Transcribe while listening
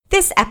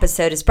This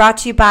episode is brought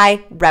to you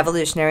by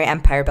Revolutionary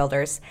Empire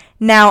Builders.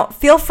 Now,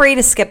 feel free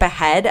to skip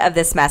ahead of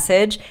this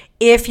message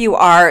if you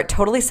are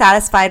totally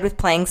satisfied with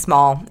playing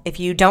small, if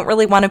you don't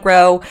really want to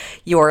grow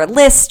your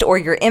list or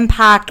your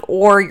impact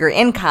or your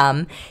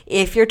income,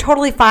 if you're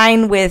totally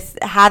fine with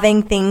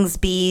having things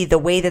be the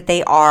way that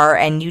they are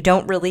and you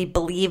don't really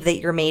believe that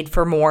you're made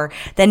for more,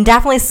 then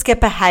definitely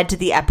skip ahead to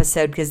the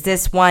episode because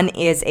this one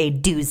is a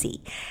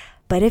doozy.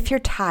 But if you're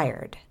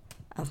tired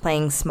of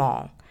playing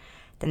small,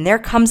 then there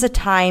comes a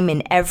time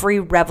in every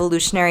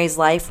revolutionary's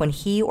life when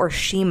he or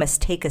she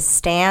must take a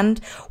stand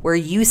where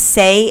you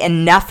say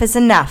enough is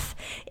enough.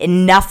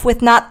 Enough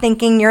with not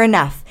thinking you're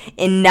enough.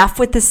 Enough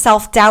with the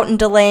self-doubt and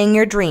delaying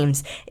your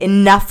dreams.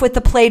 Enough with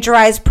the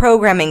plagiarized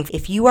programming.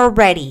 If you are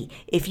ready,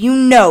 if you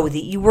know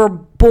that you were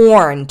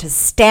born to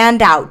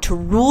stand out, to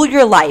rule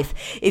your life,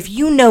 if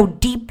you know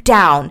deep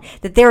down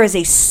that there is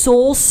a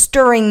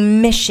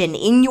soul-stirring mission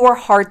in your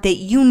heart that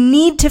you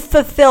need to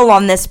fulfill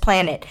on this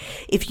planet,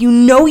 if you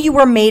know you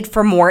were made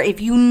for more,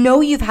 if you know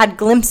you've had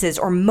glimpses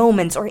or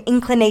moments or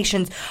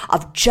inclinations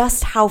of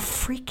just how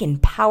freaking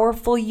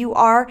powerful you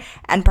are,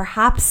 and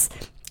perhaps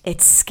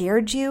it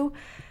scared you,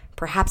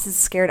 perhaps it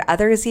scared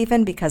others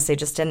even because they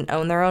just didn't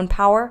own their own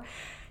power,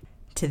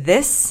 to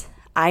this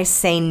I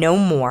say no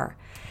more.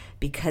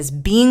 Because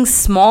being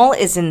small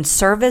is in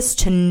service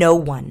to no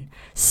one.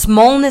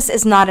 Smallness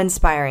is not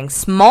inspiring.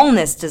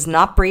 Smallness does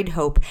not breed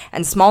hope.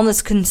 And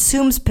smallness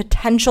consumes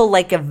potential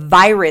like a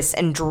virus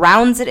and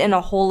drowns it in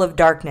a hole of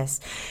darkness.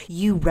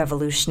 You,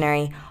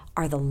 revolutionary,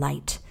 are the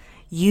light.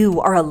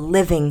 You are a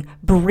living,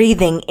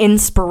 breathing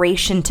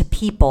inspiration to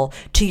people,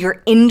 to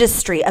your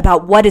industry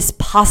about what is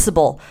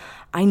possible.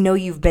 I know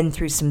you've been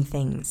through some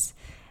things.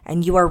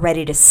 And you are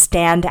ready to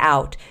stand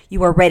out.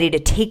 You are ready to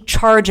take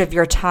charge of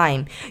your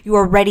time. You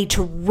are ready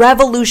to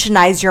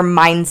revolutionize your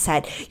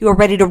mindset. You are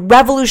ready to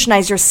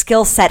revolutionize your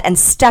skill set and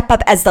step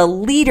up as the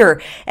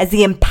leader, as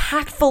the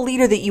impactful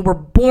leader that you were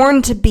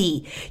born to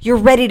be. You're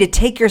ready to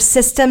take your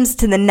systems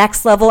to the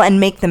next level and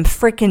make them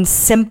freaking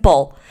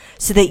simple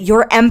so that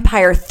your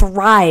empire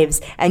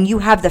thrives and you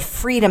have the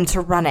freedom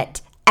to run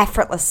it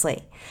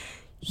effortlessly.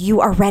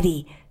 You are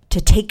ready to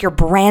take your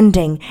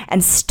branding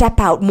and step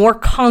out more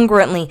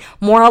congruently,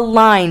 more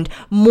aligned,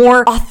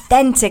 more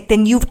authentic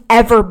than you've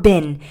ever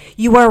been.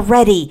 You are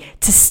ready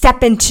to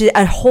step into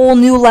a whole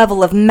new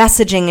level of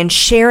messaging and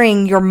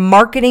sharing your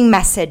marketing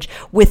message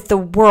with the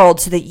world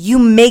so that you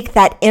make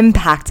that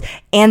impact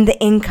and the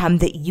income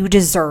that you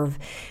deserve.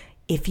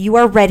 If you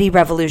are ready,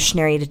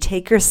 revolutionary, to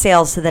take your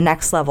sales to the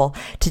next level,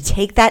 to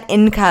take that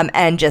income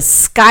and just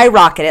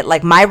skyrocket it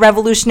like my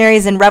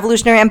revolutionaries and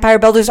revolutionary empire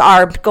builders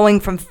are, going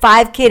from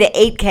 5K to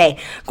 8K,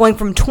 going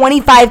from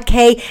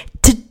 25K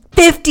to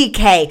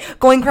 50K,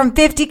 going from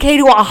 50K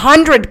to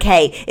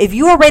 100K. If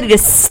you are ready to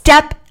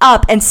step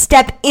up and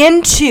step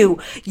into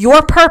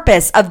your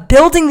purpose of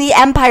building the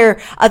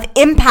empire of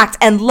impact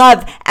and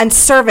love and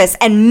service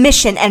and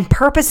mission and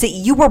purpose that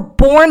you were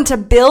born to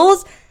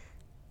build,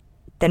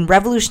 then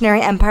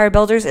Revolutionary Empire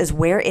Builders is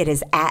where it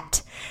is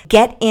at.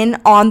 Get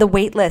in on the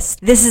wait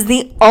list. This is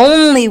the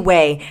only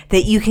way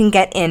that you can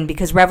get in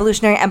because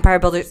Revolutionary Empire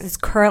Builders is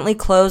currently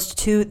closed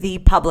to the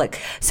public.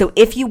 So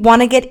if you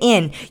want to get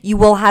in, you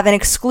will have an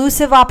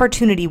exclusive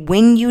opportunity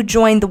when you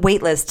join the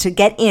wait list to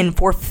get in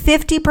for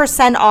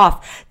 50%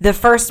 off the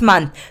first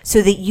month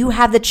so that you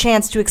have the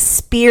chance to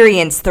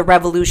experience the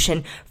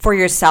revolution for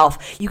yourself.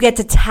 You get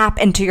to tap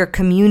into your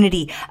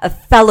community of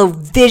fellow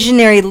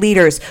visionary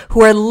leaders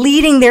who are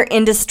leading their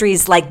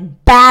industries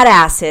like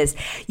badasses.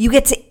 You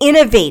get to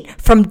innovate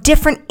from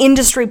different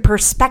industry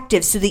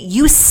perspectives so that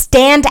you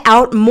stand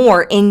out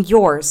more in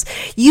yours.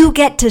 You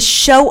get to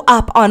show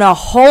up on a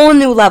whole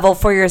new level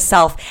for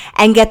yourself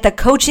and get the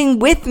coaching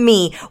with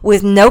me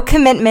with no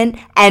commitment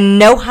and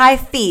no high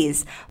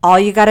fees. All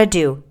you got to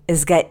do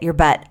is get your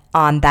butt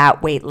on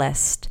that wait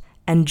list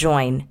and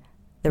join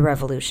the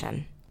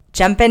revolution.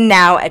 Jump in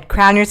now at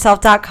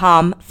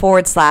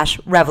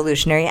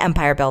crownyourself.com/revolutionary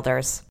empire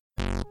builders.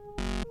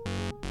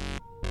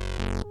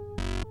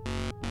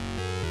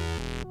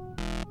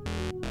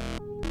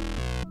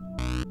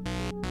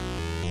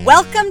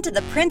 Welcome to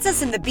the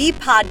Princess and the Bee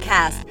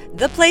podcast,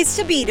 the place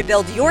to be to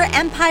build your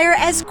empire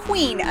as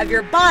queen of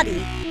your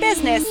body,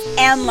 business,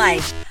 and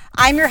life.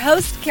 I'm your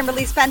host,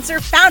 Kimberly Spencer,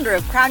 founder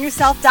of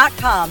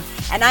crownyourself.com,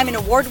 and I'm an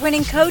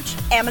award-winning coach,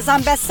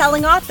 Amazon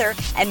best-selling author,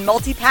 and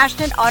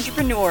multi-passionate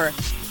entrepreneur.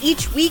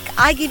 Each week,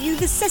 I give you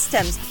the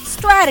systems,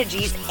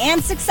 strategies,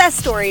 and success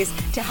stories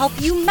to help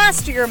you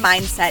master your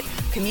mindset,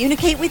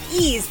 communicate with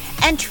ease,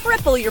 and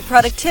triple your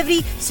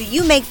productivity so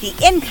you make the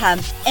income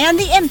and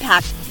the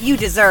impact you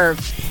deserve.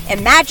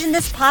 Imagine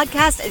this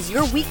podcast as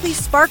your weekly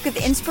spark of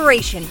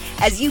inspiration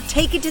as you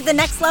take it to the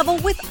next level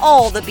with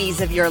all the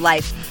B's of your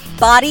life.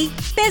 Body,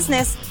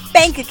 business,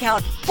 bank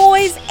account,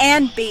 boys,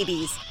 and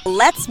babies.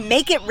 Let's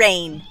make it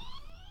rain.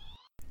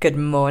 Good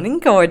morning,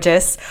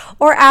 gorgeous,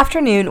 or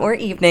afternoon, or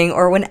evening,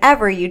 or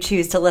whenever you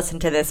choose to listen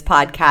to this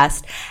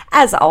podcast.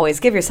 As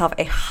always, give yourself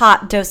a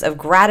hot dose of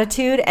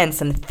gratitude and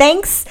some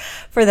thanks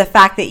for the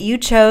fact that you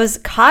chose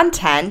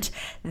content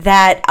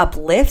that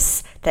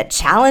uplifts, that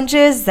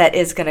challenges, that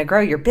is going to grow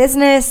your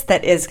business,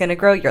 that is going to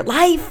grow your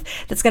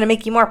life, that's going to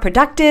make you more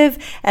productive,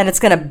 and it's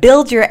going to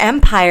build your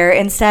empire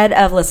instead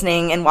of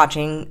listening and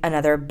watching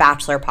another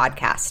Bachelor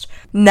podcast.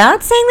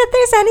 Not saying that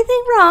there's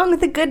anything wrong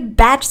with a good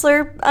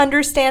Bachelor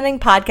understanding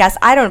podcast.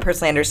 I don't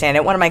personally understand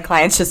it. One of my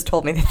clients just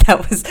told me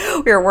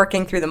that we were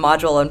working through the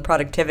module on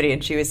productivity,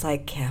 and she was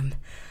like, Kim,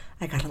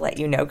 I got to let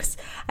you know, because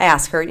I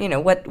asked her,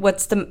 what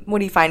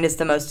do you find is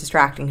the most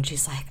distracting? And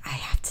she's like, I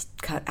have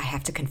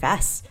to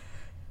confess,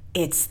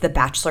 it's the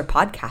Bachelor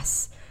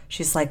podcasts.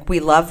 She's like, we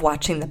love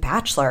watching The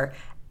Bachelor,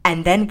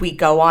 and then we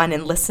go on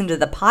and listen to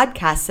the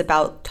podcasts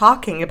about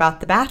talking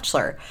about The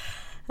Bachelor.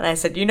 And I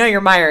said,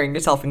 you're miring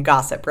yourself in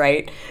gossip,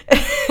 right?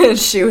 And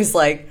she was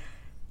like,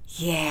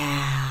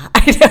 yeah,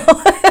 I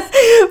know.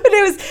 But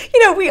it was,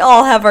 we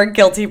all have our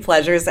guilty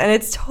pleasures, and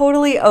it's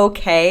totally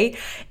okay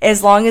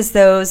as long as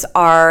those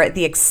are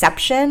the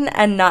exception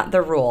and not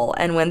the rule.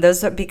 And when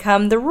those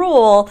become the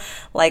rule,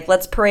 like,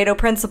 let's Pareto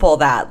principle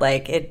that,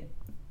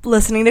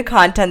 listening to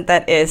content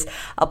that is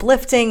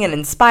uplifting and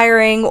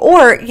inspiring,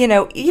 or,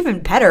 even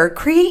better,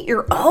 create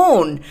your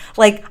own.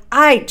 Like,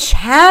 I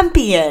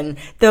champion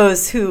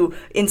those who,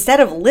 instead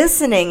of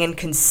listening and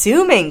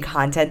consuming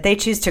content, they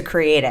choose to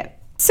create it.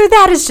 So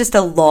that is just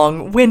a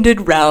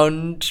long-winded,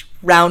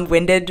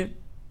 round-winded,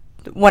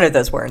 one of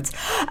those words,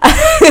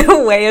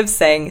 way of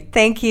saying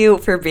thank you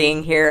for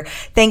being here.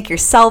 Thank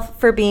yourself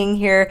for being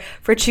here,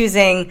 for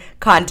choosing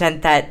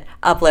content that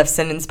uplifts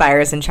and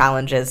inspires and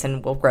challenges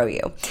and will grow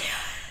you.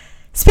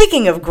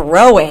 Speaking of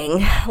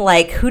growing,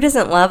 who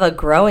doesn't love a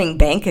growing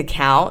bank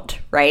account,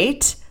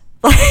 right?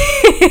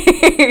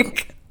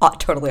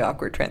 Totally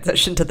awkward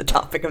transition to the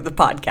topic of the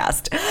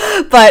podcast.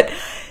 But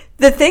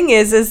the thing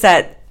is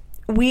that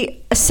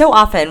we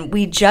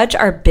judge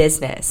our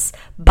business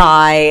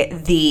by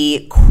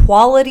the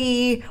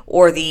quality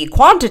or the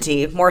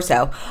quantity, more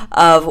so,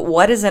 of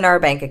what is in our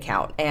bank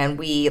account. And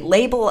we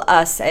label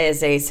us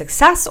as a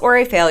success or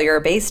a failure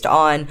based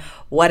on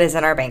what is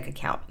in our bank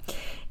account.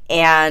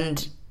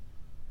 And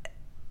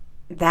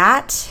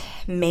that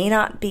may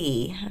not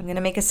be, I'm going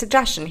to make a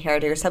suggestion here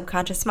to your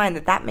subconscious mind,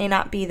 that may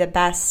not be the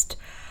best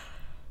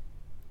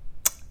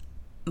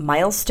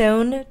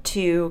milestone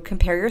to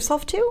compare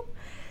yourself to,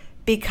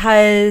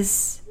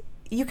 because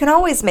you can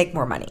always make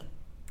more money.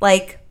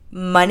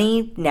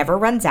 Money never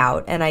runs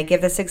out. And I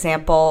give this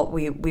example.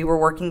 We were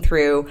working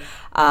through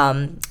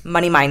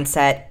money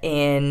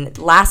mindset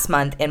last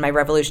month in my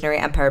Revolutionary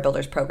Empire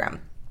Builders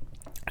program,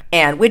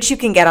 and which you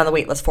can get on the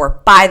waitlist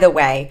for, by the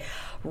way,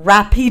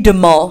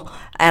 rapidement.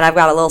 And I've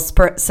got a little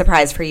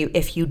surprise for you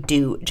if you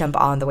do jump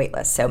on the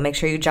waitlist. So make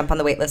sure you jump on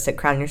the waitlist at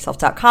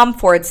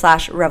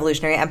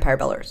crownyourself.com/Revolutionary Empire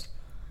Builders.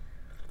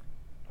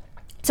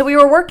 So we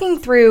were working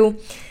through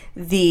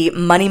the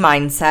money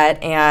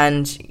mindset,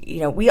 and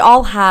we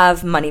all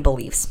have money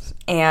beliefs.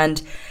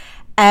 And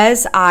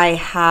as I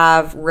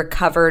have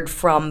recovered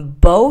from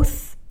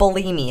both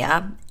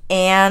bulimia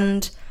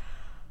and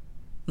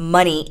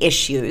money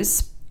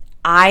issues,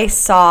 I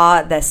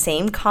saw the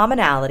same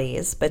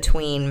commonalities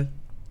between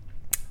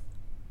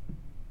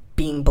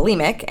being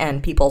bulimic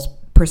and people's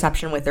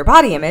perception with their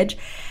body image,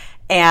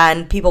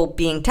 and people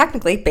being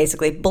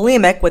basically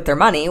bulimic with their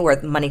money, where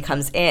the money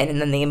comes in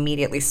and then they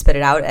immediately spit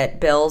it out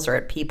at bills or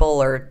at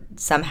people, or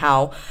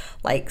somehow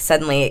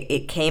suddenly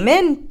it came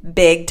in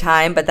big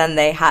time, but then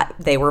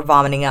they were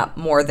vomiting up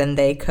more than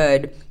they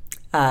could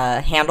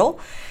handle.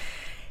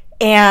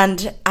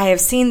 And I have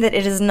seen that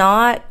it is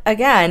not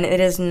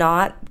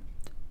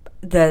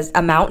the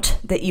amount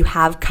that you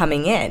have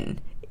coming in.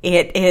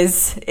 It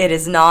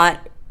is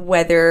not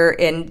whether,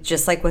 in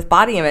just like with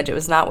body image, it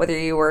was not whether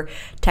you were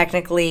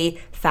technically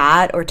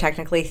fat or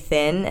technically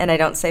thin. And I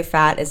don't say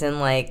fat as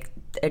in a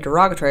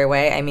derogatory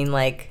way. I mean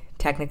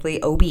technically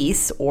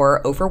obese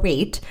or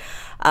overweight,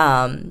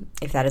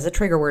 if that is a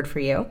trigger word for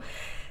you.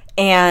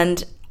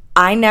 And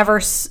I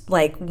never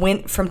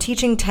went from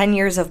teaching 10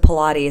 years of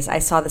Pilates. I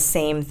saw the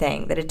same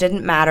thing, that it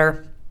didn't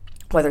matter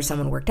whether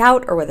someone worked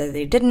out or whether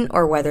they didn't,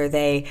 or whether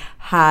they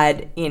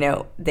had,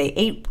 they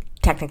ate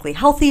technically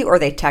healthy or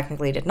they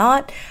technically did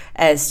not,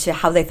 as to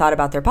how they thought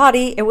about their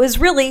body. It was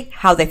really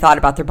how they thought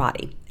about their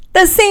body.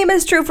 The same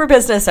is true for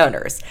business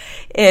owners.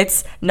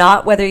 It's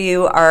not whether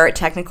you are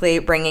technically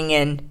bringing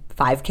in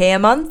 $5K a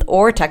month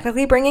or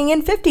technically bringing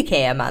in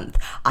 $50K a month.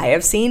 I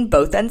have seen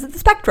both ends of the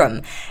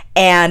spectrum.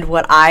 And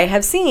what I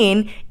have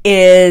seen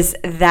is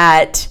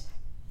that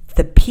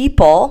the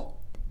people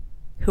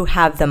who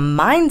have the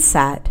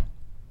mindset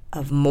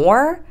of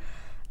more,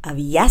 of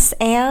yes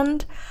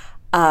and,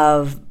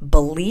 of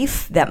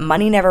belief that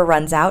money never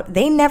runs out,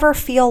 they never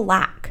feel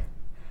lack.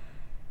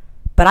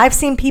 But I've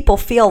seen people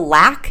feel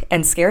lack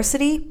and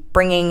scarcity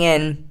bringing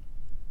in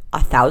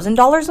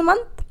 $1,000 a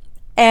month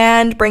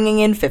and bringing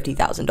in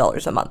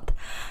 $50,000 a month.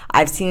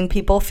 I've seen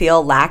people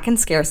feel lack and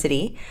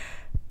scarcity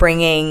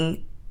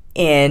bringing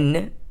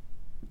in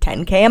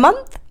 $10K a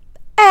month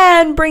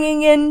and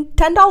bringing in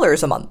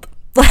 $10 a month.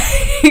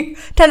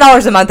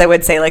 $10 a month, I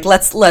would say,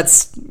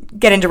 let's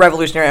get into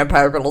Revolutionary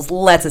Empire Builders.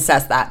 Let's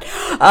assess that.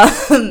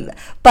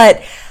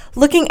 But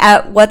looking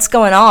at what's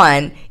going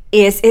on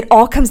is it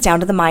all comes down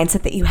to the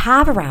mindset that you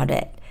have around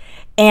it.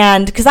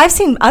 And because I've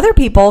seen other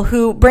people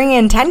who bring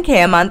in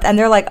 10K a month and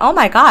they're like, oh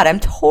my God, I'm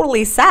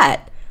totally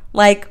set.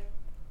 Like,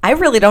 I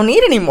really don't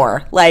need any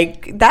more.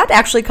 Like, that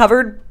actually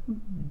covered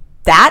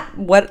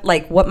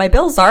what my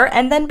bills are,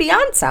 and then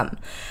beyond some.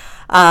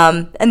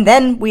 And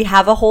then we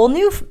have a whole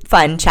new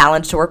fun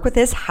challenge to work with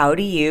is how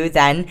do you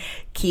then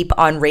keep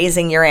on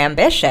raising your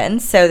ambition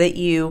so that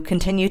you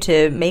continue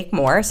to make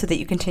more, so that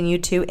you continue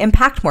to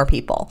impact more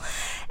people.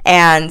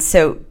 And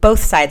so both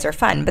sides are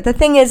fun. But the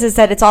thing is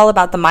that it's all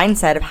about the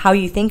mindset of how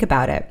you think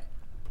about it,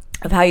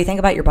 of how you think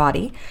about your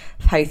body,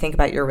 of how you think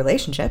about your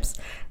relationships,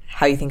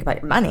 how you think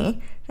about your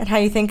money, and how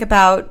you think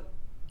about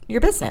your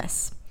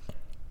business.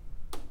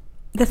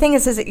 The thing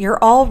is that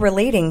you're all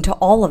relating to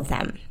all of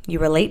them. You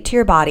relate to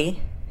your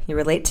body, you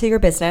relate to your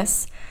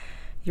business,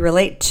 you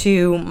relate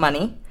to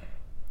money,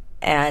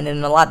 and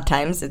in a lot of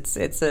times it's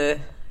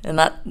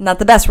not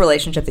the best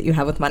relationship that you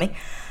have with money,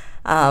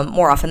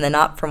 more often than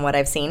not from what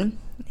I've seen.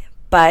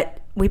 But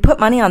we put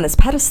money on this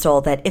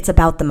pedestal that it's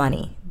about the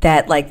money,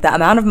 that like the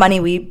amount of money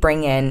we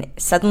bring in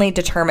suddenly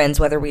determines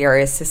whether we are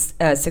a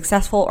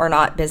successful or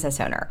not business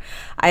owner.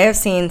 I have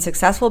seen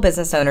successful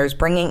business owners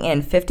bringing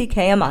in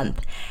 $50K a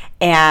month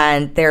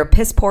and they're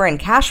piss poor in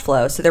cash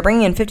flow. So they're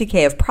bringing in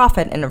 $50K of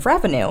profit and of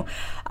revenue,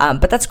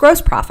 but that's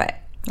gross profit.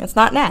 It's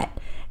not net.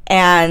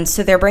 And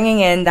so they're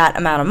bringing in that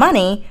amount of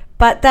money,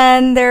 but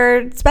then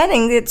they're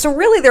spending it. So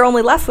really they're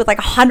only left with like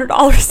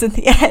 $100 at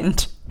the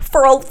end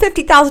for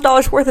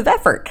 $50,000 worth of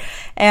effort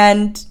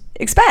and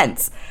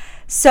expense.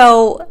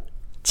 So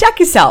check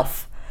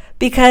yourself,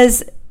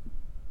 because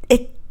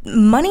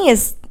money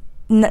is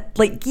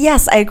like,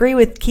 yes, I agree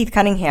with Keith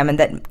Cunningham and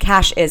that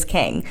cash is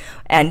king,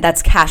 and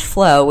that's cash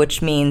flow,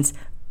 which means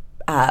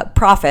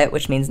profit,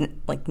 which means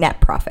like net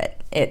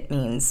profit. It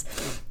means,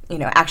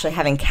 actually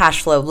having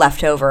cash flow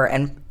left over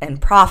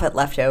and profit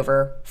left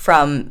over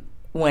from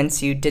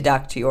once you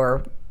deduct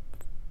your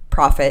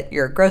profit,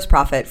 your gross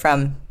profit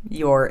from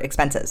your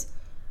expenses.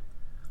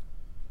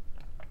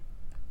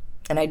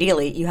 And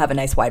ideally, you have a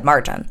nice wide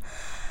margin.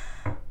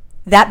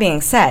 That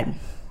being said,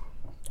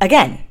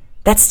 again,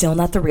 that's still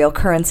not the real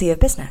currency of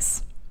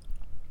business.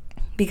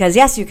 Because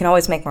yes, you can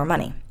always make more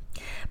money,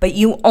 but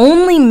you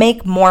only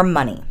make more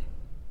money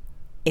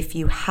if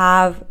you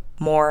have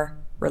more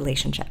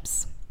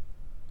relationships.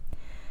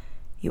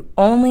 You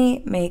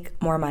only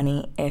make more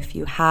money if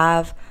you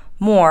have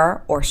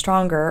more or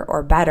stronger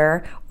or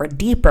better or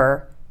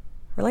deeper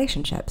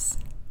relationships.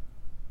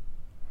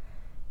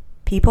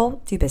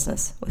 People do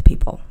business with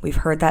people. We've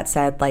heard that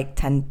said like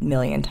 10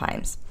 million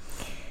times.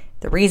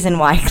 The reason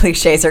why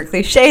cliches are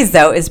cliches,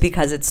 though, is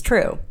because it's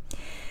true.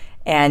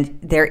 And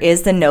there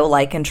is the know,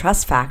 like, and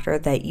trust factor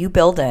that you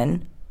build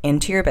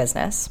into your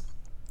business.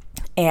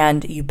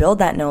 And you build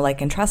that know,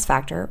 like, and trust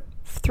factor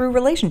through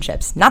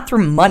relationships, not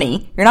through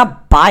money. You're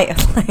not buying,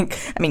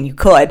 you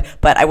could,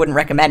 but I wouldn't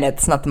recommend it.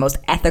 It's not the most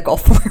ethical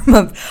form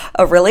of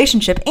a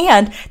relationship.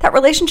 And that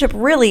relationship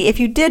really, if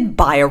you did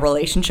buy a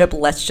relationship,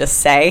 let's just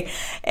say,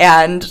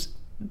 and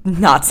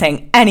not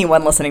saying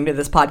anyone listening to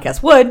this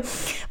podcast would,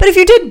 but if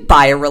you did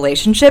buy a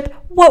relationship,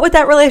 what would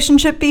that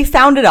relationship be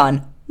founded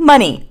on?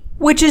 Money,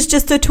 which is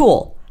just a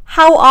tool.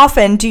 How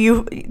often do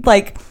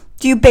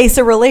you base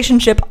a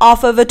relationship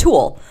off of a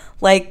tool?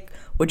 Like,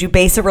 would you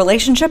base a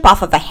relationship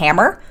off of a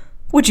hammer?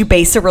 Would you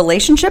base a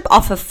relationship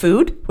off of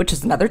food, which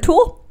is another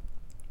tool?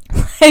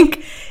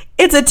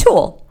 It's a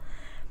tool.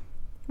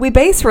 We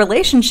base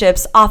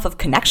relationships off of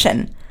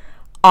connection,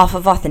 off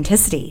of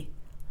authenticity,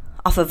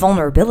 off of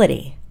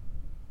vulnerability,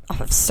 off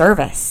of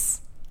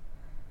service.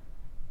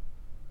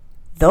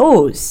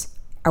 Those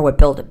are what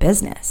build a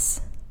business.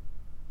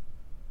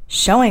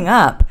 Showing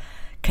up,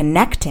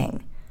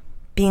 connecting,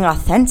 being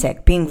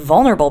authentic, being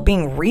vulnerable,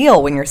 being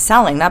real when you're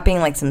selling, not being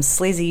like some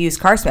sleazy used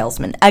car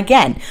salesman.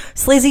 Again,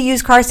 sleazy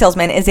used car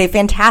salesman is a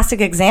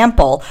fantastic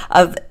example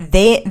of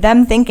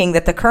them thinking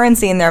that the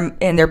currency in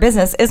their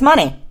business is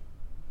money.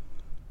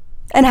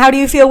 And how do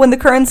you feel when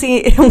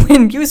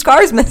used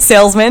cars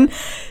salesmen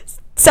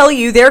sell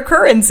you their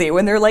currency,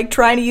 when they're like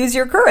trying to use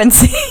your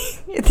currency?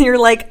 You're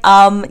like,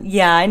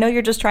 yeah, I know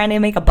you're just trying to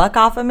make a buck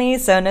off of me,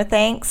 so no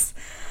thanks.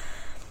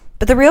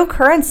 But the real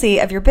currency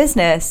of your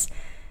business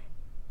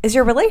is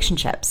your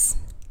relationships.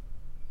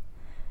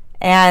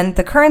 And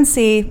the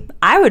currency,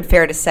 I would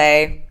fare to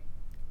say,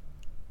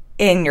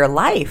 in your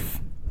life.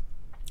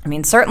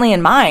 Certainly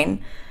in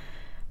mine,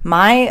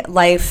 my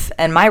life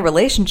and my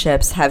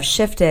relationships have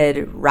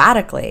shifted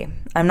radically.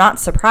 I'm not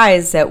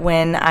surprised that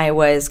when I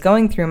was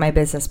going through my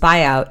business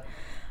buyout,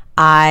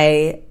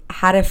 I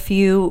had a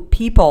few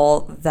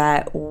people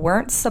that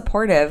weren't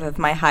supportive of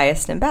my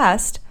highest and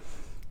best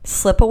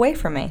slip away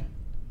from me.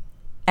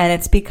 And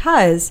it's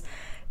because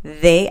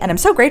and I'm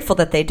so grateful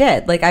that they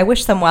did. Like, I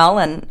wish them well,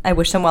 and I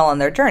wish them well on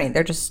their journey.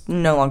 They're just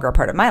no longer a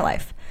part of my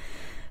life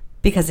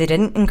because they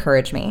didn't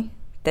encourage me.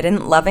 They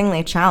didn't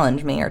lovingly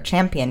challenge me or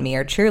champion me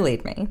or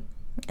cheerlead me,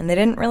 and they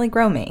didn't really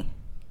grow me.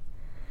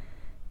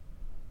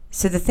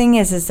 So the thing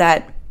is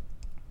that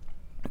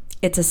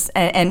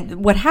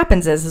and what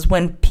happens is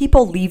when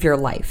people leave your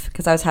life,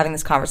 because I was having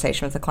this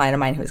conversation with a client of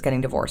mine who was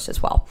getting divorced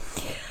as well.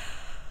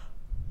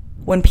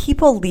 When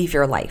people leave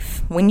your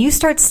life, when you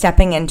start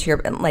stepping into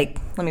your, let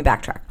me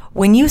backtrack.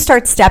 When you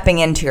start stepping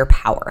into your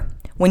power,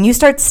 when you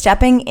start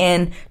stepping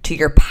into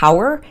your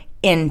power,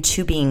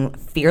 into being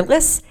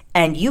fearless,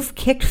 and you've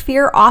kicked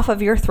fear off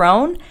of your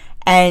throne,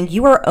 and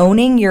you are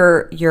owning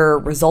your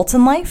results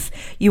in life,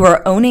 you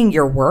are owning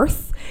your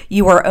worth,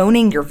 you are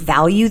owning your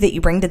value that you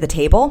bring to the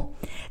table,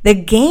 the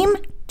game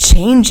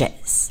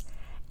changes.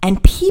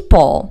 And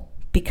people,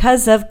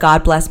 because of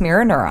God bless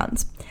mirror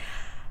neurons,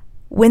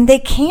 when they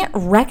can't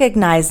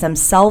recognize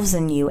themselves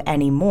in you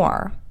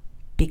anymore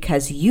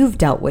because you've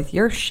dealt with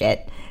your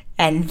shit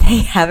and they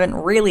haven't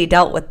really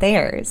dealt with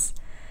theirs,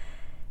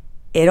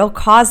 it'll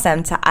cause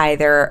them to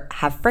either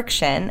have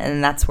friction,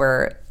 and that's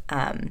where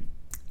a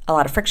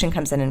lot of friction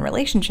comes in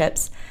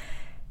relationships,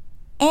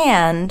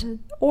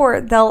 or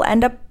they'll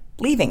end up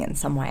leaving in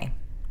some way.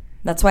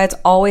 That's why it's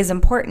always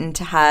important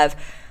to have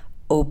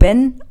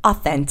open,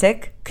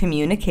 authentic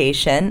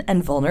communication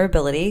and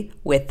vulnerability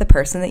with the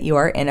person that you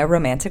are in a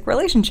romantic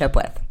relationship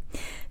with.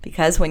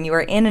 Because when you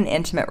are in an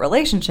intimate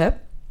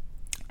relationship,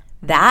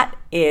 that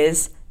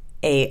is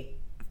a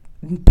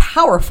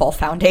powerful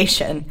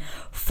foundation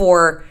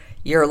for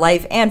your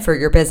life and for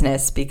your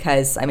business.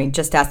 Because,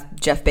 just ask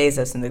Jeff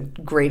Bezos in the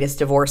greatest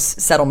divorce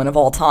settlement of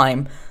all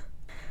time.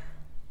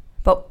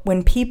 But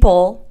when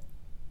people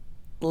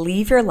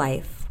leave your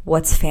life,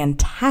 what's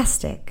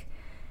fantastic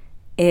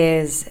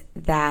is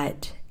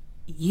that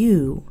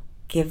you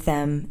give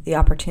them the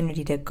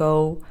opportunity to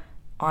go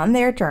on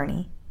their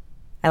journey.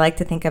 I like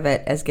to think of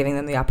it as giving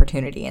them the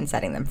opportunity and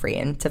setting them free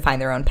and to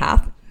find their own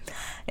path,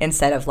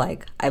 instead of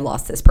I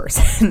lost this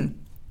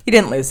person. You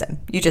didn't lose them.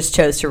 You just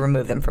chose to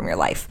remove them from your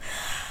life.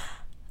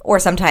 Or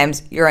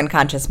sometimes your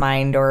unconscious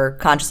mind, or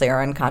consciously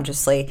or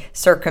unconsciously,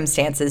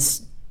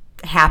 circumstances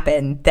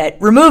happen that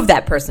remove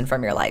that person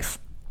from your life.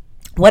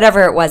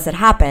 Whatever it was that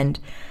happened,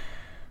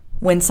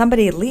 when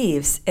somebody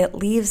leaves, it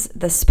leaves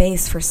the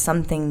space for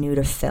something new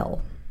to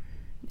fill.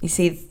 You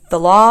see, the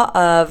law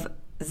of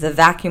the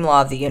vacuum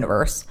law of the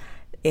universe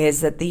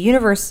is that the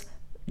universe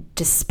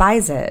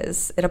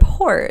despises, it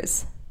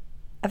abhors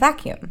a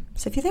vacuum.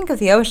 So if you think of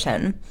the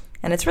ocean,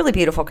 and it's really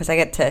beautiful because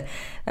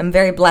I'm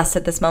very blessed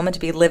at this moment to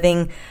be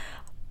living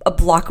a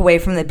block away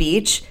from the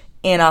beach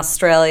in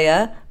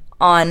Australia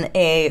on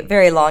a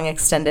very long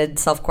extended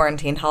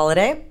self-quarantined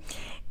holiday.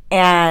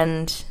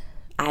 And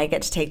I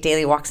get to take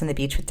daily walks on the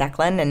beach with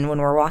Declan, and when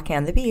we're walking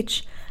on the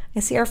beach, I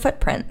see our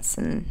footprints,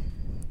 and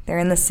they're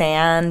in the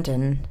sand,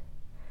 and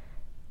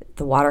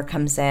the water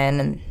comes in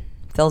and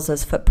fills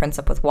those footprints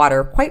up with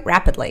water quite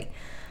rapidly.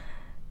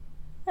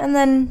 And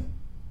then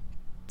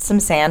some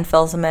sand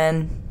fills them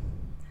in,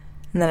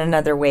 and then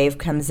another wave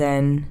comes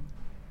in,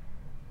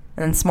 and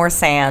then some more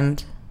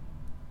sand,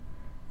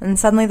 and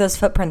suddenly those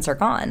footprints are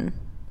gone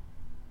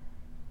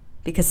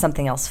because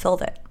something else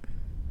filled it.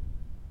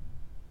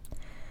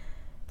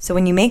 So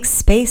when you make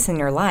space in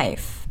your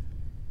life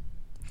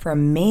for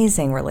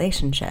amazing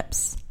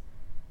relationships,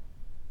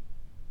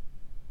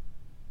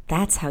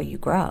 that's how you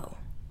grow.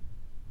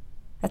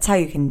 That's how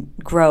you can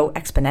grow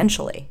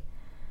exponentially.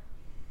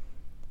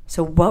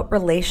 So what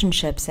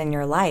relationships in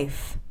your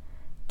life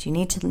do you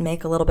need to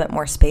make a little bit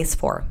more space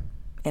for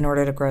in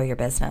order to grow your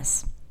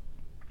business?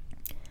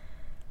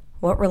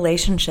 What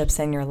relationships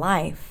in your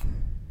life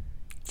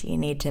do you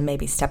need to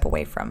maybe step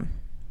away from?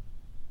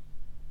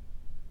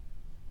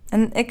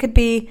 And it could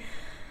be,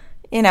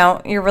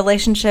 your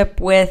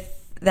relationship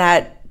with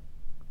that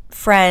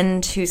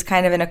friend who's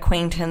kind of an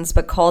acquaintance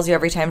but calls you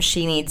every time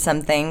she needs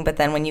something, but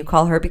then when you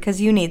call her because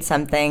you need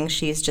something,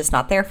 she's just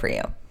not there for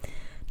you.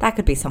 That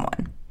could be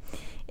someone.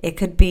 It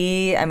could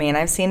be,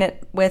 I've seen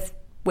it with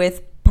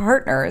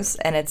partners,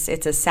 and it's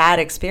a sad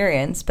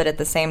experience, but at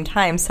the same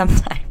time,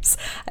 sometimes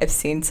I've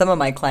seen some of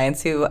my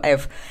clients who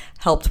I've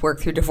helped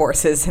work through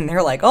divorces, and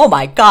they're like, oh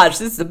my gosh,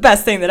 this is the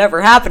best thing that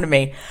ever happened to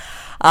me.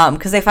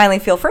 Because they finally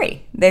feel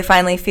free. They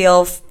finally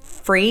feel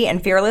free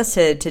and fearless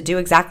to do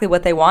exactly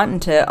what they want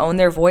and to own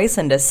their voice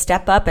and to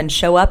step up and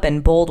show up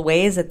in bold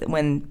ways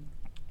when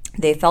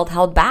they felt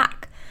held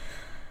back.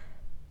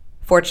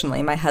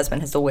 Fortunately, my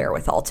husband has the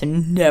wherewithal to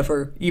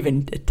never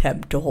even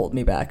attempt to hold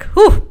me back.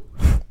 Whew,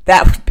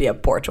 that would be a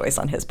poor choice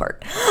on his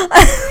part.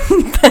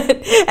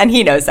 And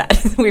he knows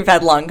that. We've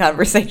had long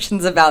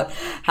conversations about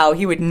how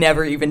he would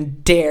never even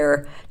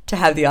dare to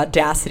have the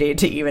audacity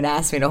to even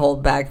ask me to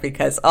hold back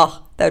because,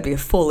 that would be a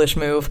foolish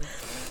move.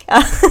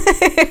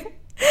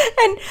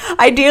 And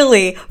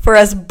ideally, for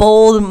us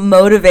bold,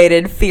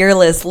 motivated,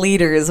 fearless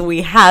leaders,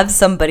 we have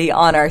somebody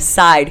on our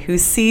side who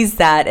sees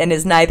that and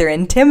is neither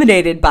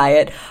intimidated by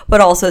it,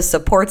 but also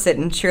supports it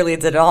and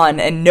cheerleads it on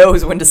and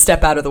knows when to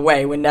step out of the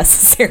way when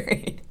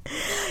necessary.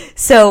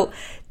 So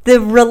the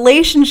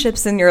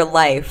relationships in your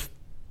life,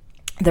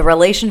 the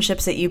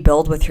relationships that you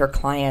build with your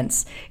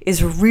clients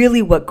is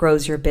really what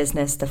grows your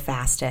business the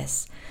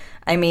fastest.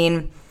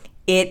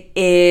 It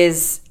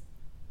is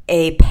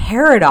a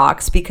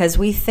paradox because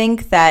we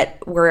think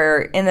that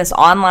we're in this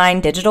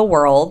online digital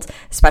world,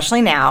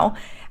 especially now,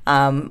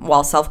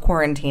 while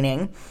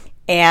self-quarantining,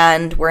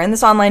 and we're in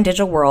this online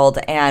digital world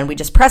and we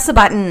just press a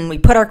button and we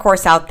put our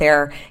course out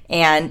there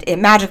and it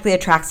magically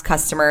attracts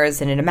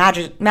customers and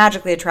it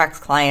magically attracts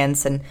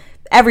clients and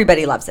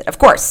everybody loves it. Of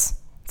course,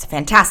 it's a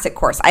fantastic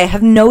course. I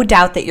have no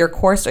doubt that your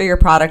course or your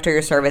product or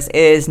your service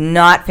is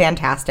not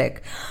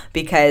fantastic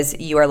because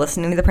you are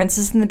listening to The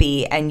Princess and the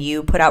Bee and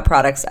you put out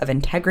products of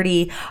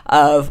integrity,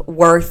 of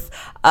worth,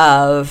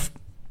 of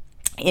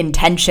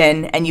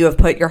intention, and you have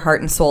put your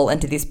heart and soul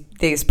into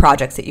these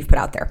projects that you've put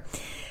out there.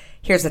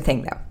 Here's the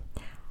thing though.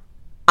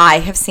 I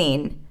have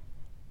seen,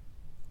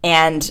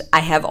 and I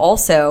have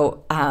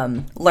also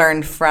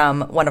learned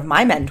from one of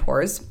my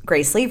mentors,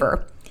 Grace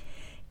Lever,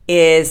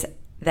 is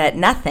that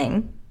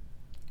nothing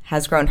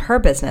has grown her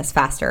business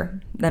faster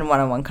than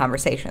one-on-one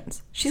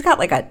conversations. She's got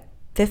like a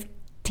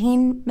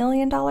 $15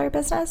 million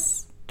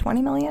business,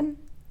 $20 million.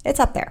 It's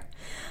up there.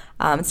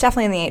 It's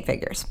definitely in the 8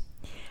 figures.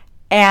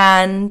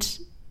 And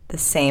the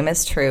same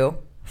is true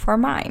for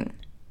mine.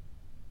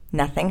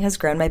 Nothing has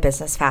grown my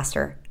business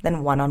faster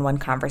than one-on-one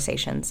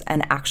conversations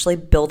and actually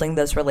building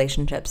those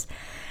relationships.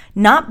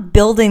 Not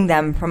building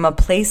them from a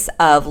place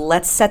of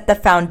let's set the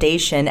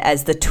foundation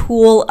as the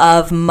tool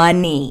of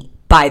money.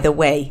 By the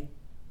way,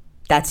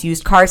 that's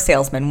used car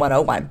salesman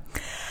 101.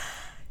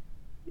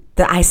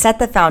 I set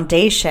the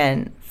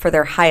foundation for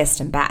their highest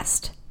and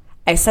best.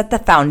 I set the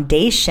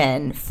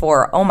foundation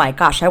for, oh my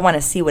gosh, I want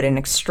to see what an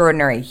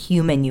extraordinary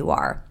human you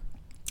are.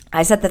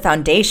 I set the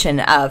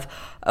foundation of,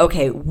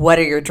 okay, what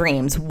are your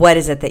dreams? What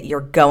is it that you're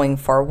going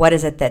for? What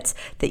is it that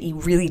you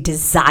really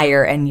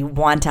desire and you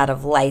want out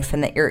of life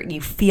and that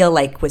you feel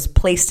like was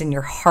placed in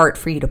your heart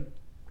for you to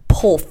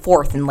pull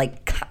forth and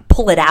like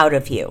pull it out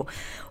of you?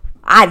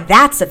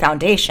 That's a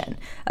foundation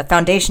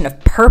of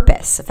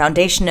purpose, a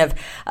foundation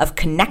of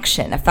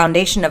connection, a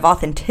foundation of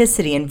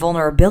authenticity and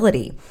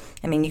vulnerability.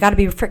 I mean, you got to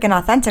be freaking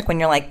authentic when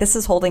you're like, this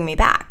is holding me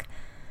back,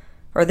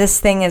 or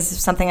this thing is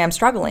something I'm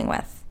struggling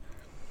with.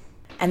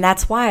 And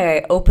that's why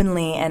I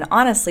openly and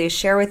honestly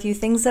share with you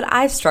things that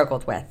I've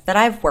struggled with, that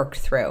I've worked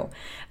through.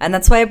 And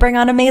that's why I bring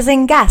on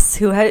amazing guests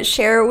who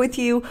share with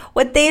you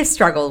what they've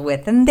struggled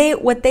with and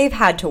what they've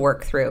had to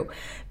work through.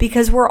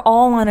 Because we're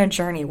all on a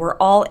journey. We're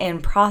all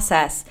in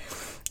process.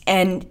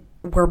 And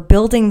we're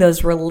building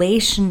those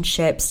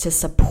relationships to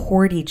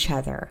support each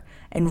other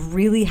and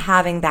really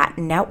having that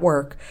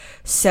network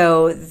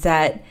so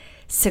that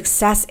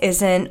success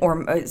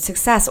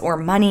or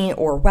money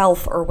or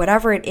wealth or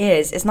whatever it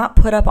is not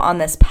put up on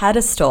this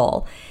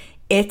pedestal.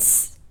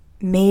 It's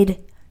made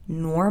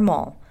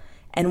normal.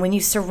 And when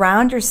you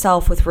surround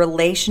yourself with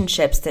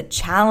relationships that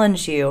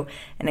challenge you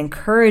and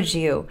encourage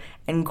you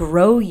and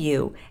grow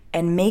you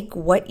and make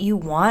what you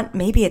want,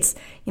 maybe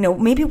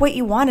what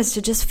you want is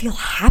to just feel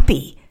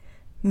happy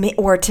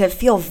or to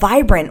feel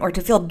vibrant or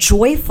to feel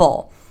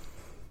joyful.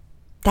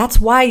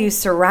 That's why you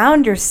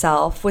surround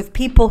yourself with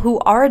people who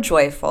are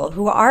joyful,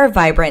 who are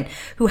vibrant,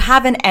 who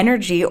have an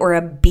energy or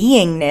a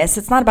beingness.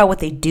 It's not about what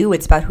they do,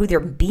 it's about who they're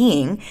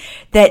being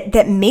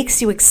that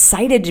makes you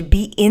excited to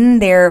be in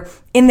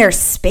their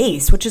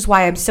space, which is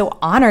why I'm so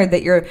honored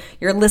that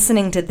you're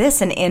listening to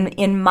this and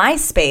in my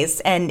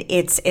space, and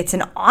it's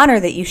an honor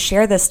that you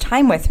share this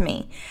time with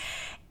me.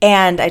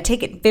 And I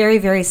take it very,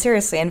 very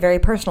seriously and very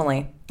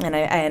personally.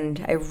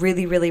 And I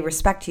really, really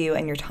respect you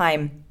and your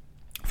time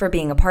for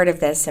being a part of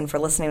this and for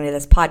listening to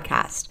this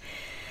podcast.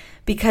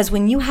 Because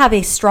when you have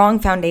a strong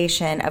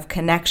foundation of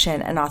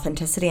connection and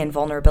authenticity and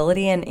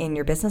vulnerability in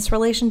your business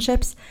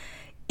relationships,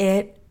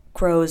 it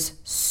grows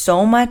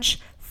so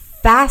much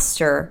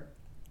faster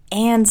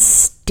and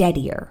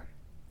steadier.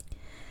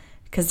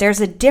 Because there's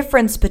a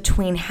difference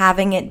between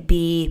having it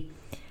be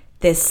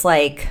this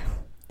like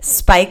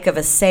spike of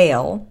a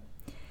sale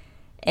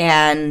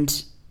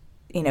and,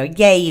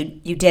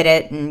 yay, you did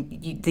it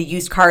and the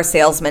used car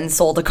salesman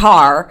sold a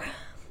car,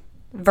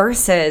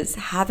 versus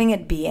having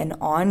it be an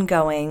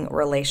ongoing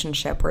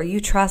relationship where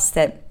you trust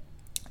that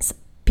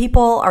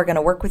people are going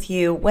to work with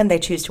you when they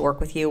choose to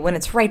work with you, when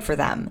it's right for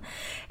them.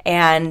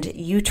 And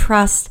you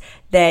trust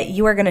that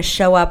you are going to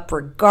show up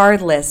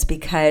regardless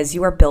because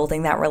you are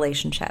building that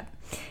relationship.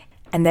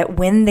 And that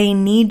when they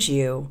need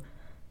you,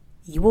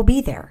 you will be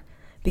there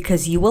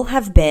because you will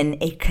have been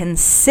a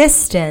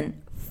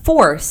consistent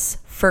force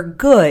for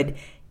good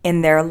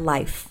in their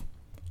life.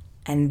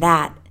 And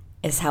that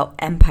is how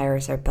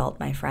empires are built,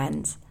 my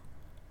friends.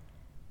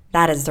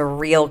 That is the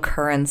real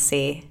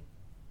currency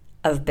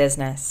of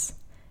business,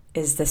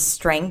 is the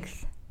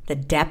strength, the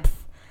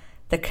depth,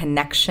 the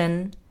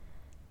connection,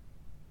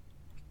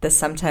 the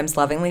sometimes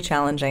lovingly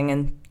challenging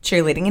and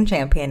cheerleading and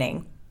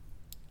championing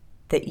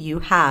that you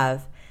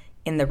have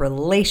in the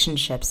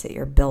relationships that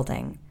you're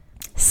building.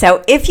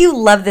 So if you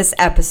love this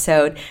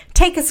episode,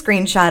 take a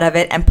screenshot of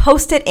it and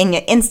post it in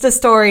your Insta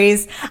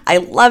stories. I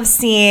love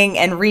seeing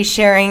and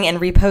resharing and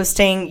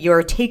reposting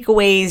your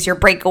takeaways, your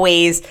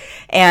breakaways,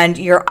 and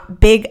your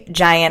big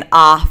giant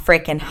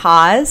freaking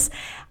ha's.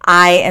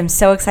 I am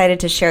so excited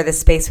to share this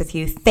space with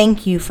you.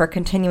 Thank you for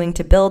continuing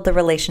to build the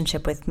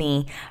relationship with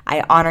me.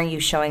 I honor you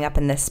showing up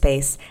in this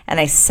space, and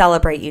I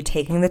celebrate you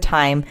taking the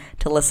time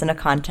to listen to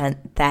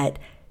content that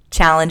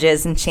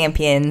challenges and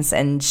champions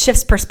and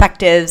shifts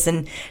perspectives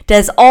and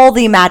does all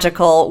the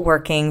magical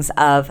workings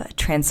of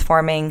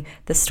transforming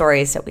the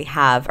stories that we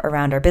have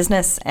around our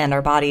business and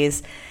our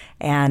bodies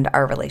and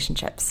our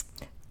relationships.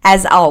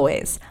 As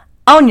always,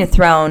 own your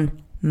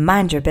throne,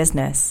 mind your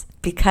business,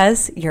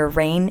 because your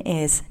reign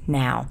is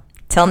now.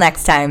 Till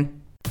next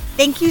time.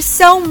 Thank you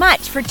so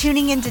much for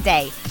tuning in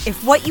today.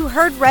 If what you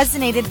heard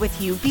resonated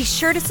with you, be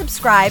sure to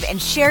subscribe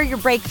and share your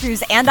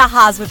breakthroughs and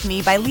ahas with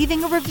me by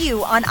leaving a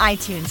review on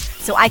iTunes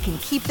so I can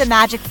keep the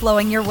magic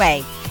flowing your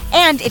way.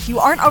 And if you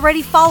aren't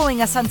already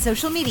following us on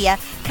social media,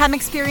 come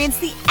experience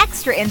the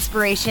extra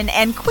inspiration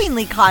and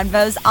queenly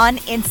convos on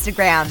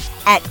Instagram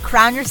at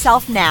Crown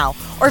Yourself Now,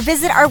 or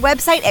visit our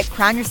website at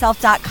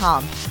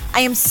crownyourself.com. I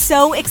am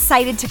so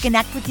excited to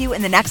connect with you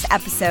in the next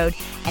episode.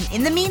 And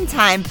in the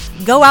meantime,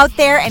 go out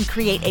there and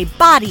create a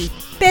body,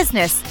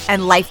 business,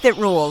 and life that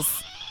rules.